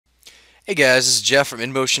Hey guys, this is Jeff from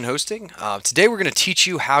InMotion Hosting. Today we're going to teach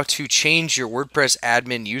you how to change your WordPress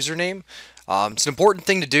admin username. It's an important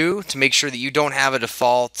thing to do to make sure that you don't have a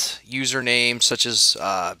default username such as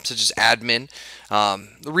admin.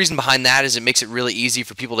 The reason behind that is it makes it really easy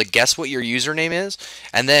for people to guess what your username is,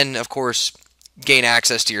 and then of course gain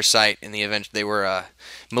access to your site in the event they were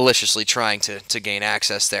maliciously trying to gain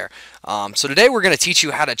access there. So today we're going to teach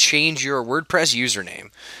you how to change your WordPress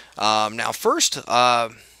username. Now first,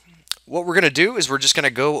 what we're going to do is we're just going to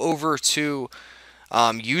go over to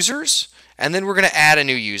users, and then we're going to add a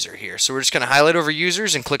new user here. So we're just going to highlight over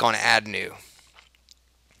users and click on add new.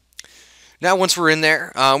 Now once we're in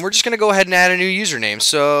there, we're just going to go ahead and add a new username.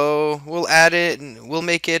 So we'll add it and we'll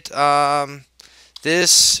make it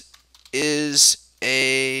this is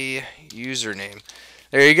a username.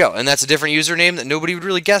 There you go, and that's a different username that nobody would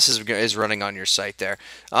really guess is running on your site there.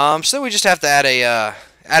 So we just have to add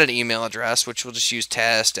an email address, which we'll just use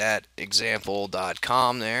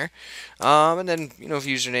test@example.com there, and then if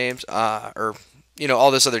usernames or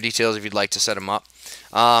all this other details if you'd like to set them up,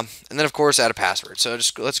 and then of course add a password. So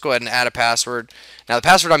let's go ahead and add a password. Now the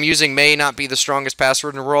password I'm using may not be the strongest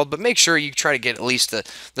password in the world, but make sure you try to get at least the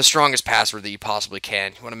strongest password that you possibly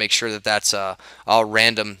can. You want to make sure that that's all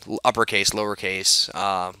random uppercase, lowercase,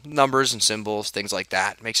 numbers and symbols, things like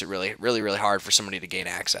that. Makes it really hard for somebody to gain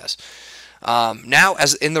access. Now,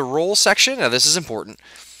 as in the role section, now this is important,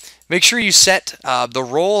 make sure you set the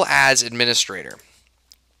role as administrator.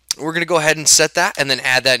 We're going to go ahead and set that and then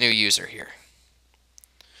add that new user here.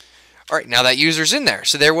 All right, now that user's in there.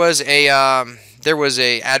 So there was a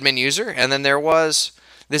admin user, and then this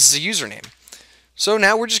is a username. So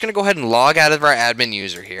now we're just going to go ahead and log out of our admin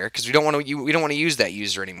user here because we don't want to use that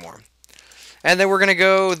user anymore. And then we're going to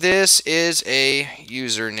go, this is a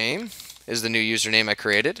username, is the new username I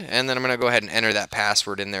created, and then I'm going to go ahead and enter that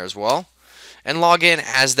password in there as well and log in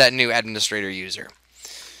as that new administrator user.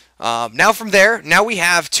 Now from there, now we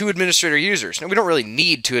have two administrator users. Now we don't really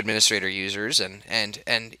need two administrator users, and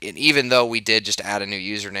even though we did just add a new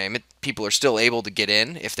username, people are still able to get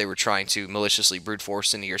in if they were trying to maliciously brute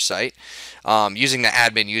force into your site using the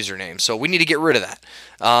admin username. So we need to get rid of that.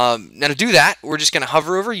 Now to do that, we're just going to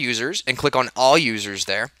hover over users and click on all users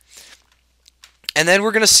there. And then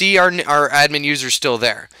we're going to see our admin user still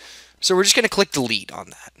there. So we're just going to click delete on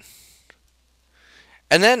that.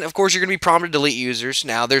 And then, of course, you're going to be prompted to delete users.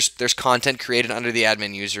 Now, there's content created under the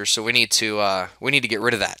admin user, so we need to get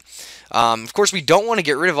rid of that. Of course, we don't want to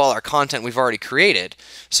get rid of all our content we've already created.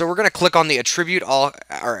 So we're going to click on the attribute all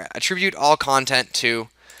content to,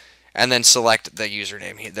 and then select the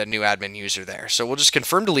username, the new admin user there. So we'll just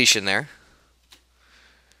confirm deletion there.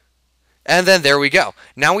 And then there we go.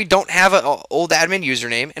 Now we don't have an old admin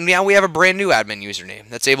username, and now we have a brand new admin username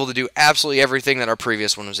that's able to do absolutely everything that our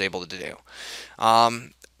previous one was able to do.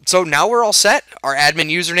 So now we're all set. Our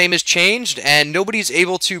admin username is changed, and nobody's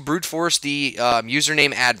able to brute force the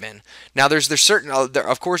username admin. Now there's certain,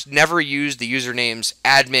 of course, never use the usernames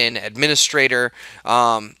admin, administrator,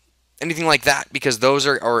 anything like that, because those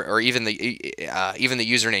are, or even the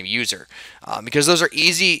username user, because those are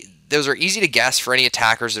easy. Those are easy to guess for any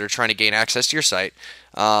attackers that are trying to gain access to your site.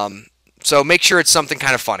 So make sure it's something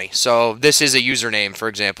kind of funny. So this is a username, for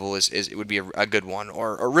example, it would be a good one,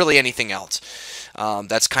 or really anything else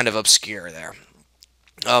that's kind of obscure there.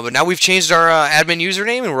 But now we've changed our admin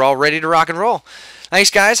username, and we're all ready to rock and roll. Thanks,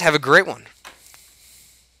 guys. Have a great one.